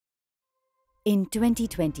In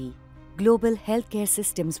 2020, global healthcare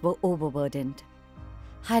systems were overburdened,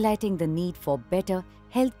 highlighting the need for better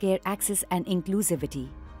healthcare access and inclusivity.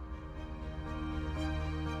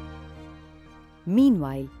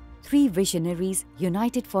 Meanwhile, three visionaries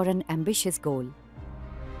united for an ambitious goal: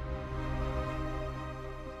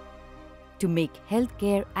 to make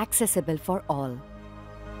healthcare accessible for all.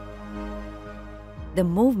 The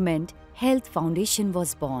movement Health Foundation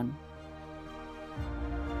was born.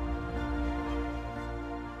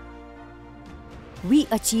 We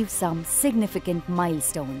achieved some significant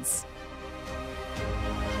milestones.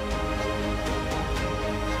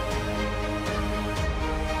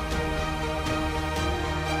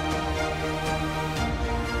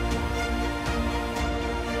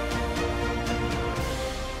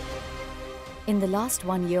 In the last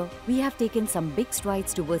 1 year, we have taken some big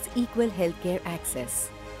strides towards equal healthcare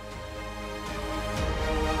access.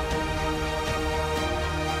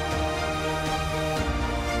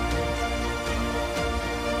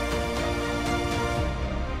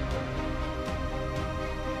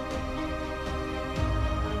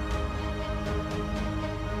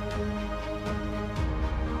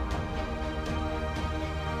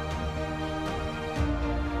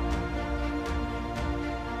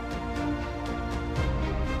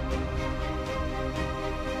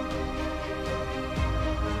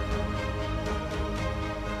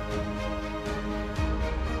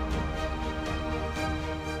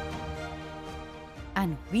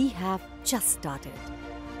 And we have just started.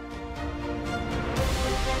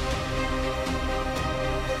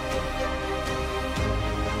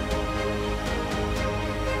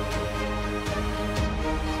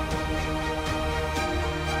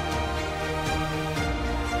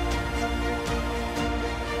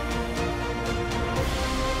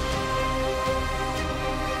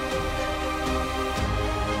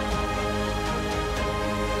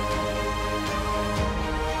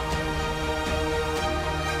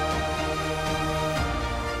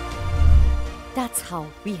 That's how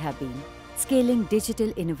we have been scaling digital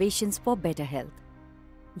innovations for better health.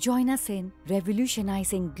 Join us in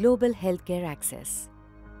revolutionizing global healthcare access.